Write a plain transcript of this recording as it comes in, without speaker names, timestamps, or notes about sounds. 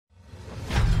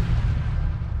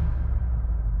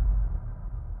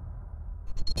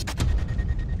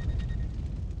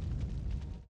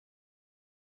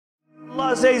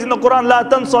Allah says in the Quran, La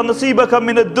tansa nasibaka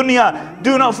min ad-dunya.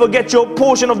 Do not forget your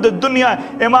portion of the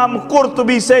dunya. Imam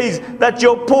Qurtubi says that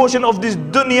your portion of this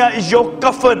dunya is your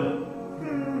kafan.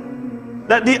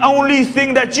 That the only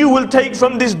thing that you will take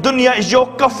from this dunya is your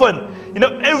kafan. You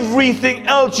know, everything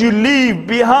else you leave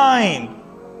behind.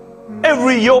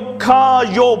 Your car,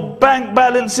 your bank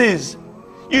balances.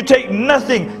 You take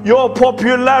nothing. Your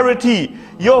popularity,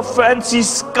 your fancy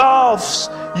scarves,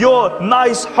 your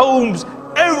nice homes,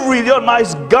 your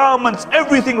nice garments,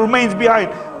 everything remains behind.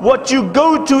 What you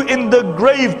go to in the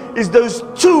grave is those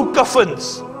two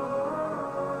kafans.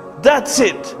 That's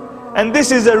it. And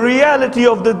this is a reality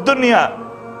of the dunya.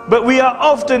 But we are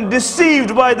often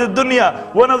deceived by the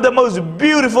dunya. One of the most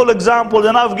beautiful examples,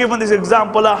 and I've given this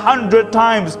example 100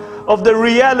 times, of the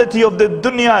reality of the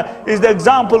dunya is the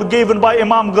example given by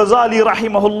Imam Ghazali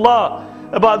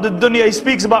rahimahullah about the dunya. He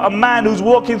speaks about a man who's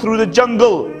walking through the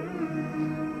jungle,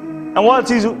 and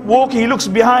whilst he's walking he looks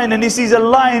behind and he sees a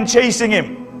lion chasing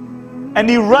him, and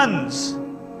he runs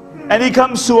and he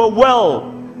comes to a well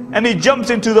and he jumps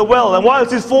into the well, and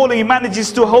whilst he's falling he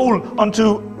manages to hold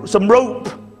onto some rope,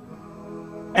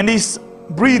 and he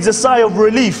breathes a sigh of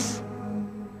relief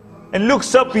and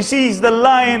looks up. He sees the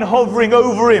lion hovering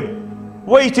over him,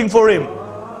 waiting for him,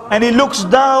 and he looks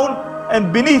down,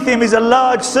 and beneath him is a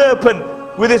large serpent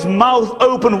with its mouth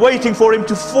open waiting for him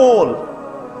to fall,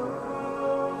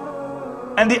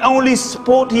 and the only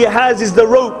support he has is the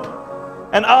rope.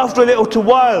 And after a little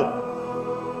while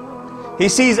he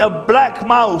sees a black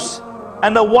mouse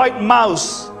and a white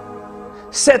mouse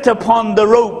set upon the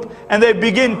rope, and they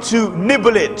begin to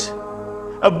nibble it.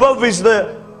 Above is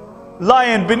the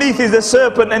lion, beneath is the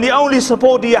serpent, and the only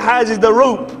support he has is the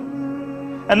rope.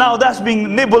 And now that's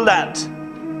being nibbled at,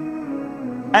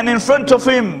 and in front of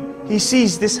him he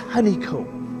sees this honeycomb,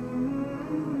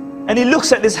 and he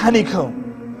looks at this honeycomb,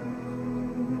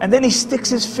 and then he sticks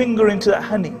his finger into that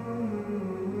honey,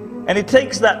 and he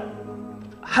takes that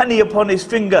honey upon his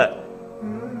finger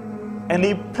and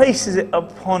he places it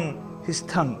upon his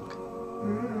tongue,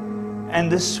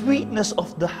 and the sweetness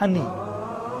of the honey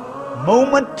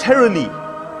momentarily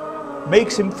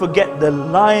makes him forget the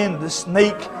lion, the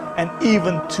snake, and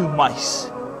even two mice.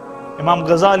 Imam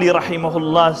Ghazali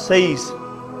rahimahullah says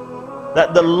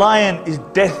that the lion is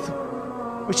death,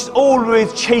 which is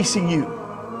always chasing you.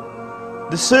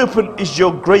 The serpent is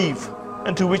your grave,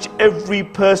 into which every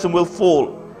person will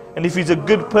fall. And if he's a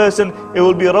good person, it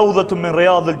will be rawdatun min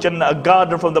riyad al-jannah, a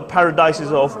garden from the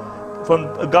paradises of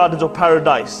gardens of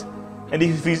paradise. And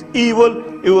if he's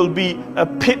evil, it will be a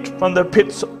pit from the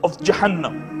pits of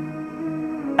Jahannam.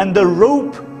 And the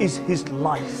rope is his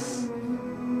life.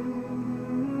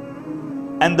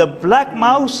 And the black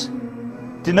mouse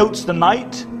denotes the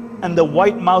night, and the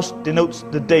white mouse denotes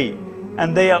the day.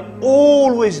 And they are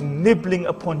always nibbling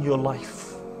upon your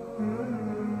life.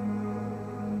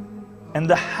 And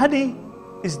the honey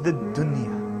is the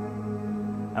dunya.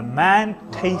 A man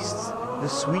tastes the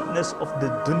sweetness of the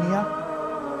dunya,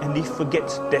 and he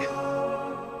forgets death.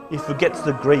 He forgets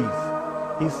the grave.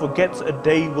 He forgets a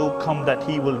day will come that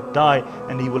he will die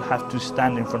and he will have to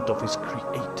stand in front of his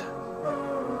Creator.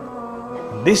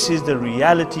 And this is the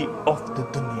reality of the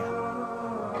dunya.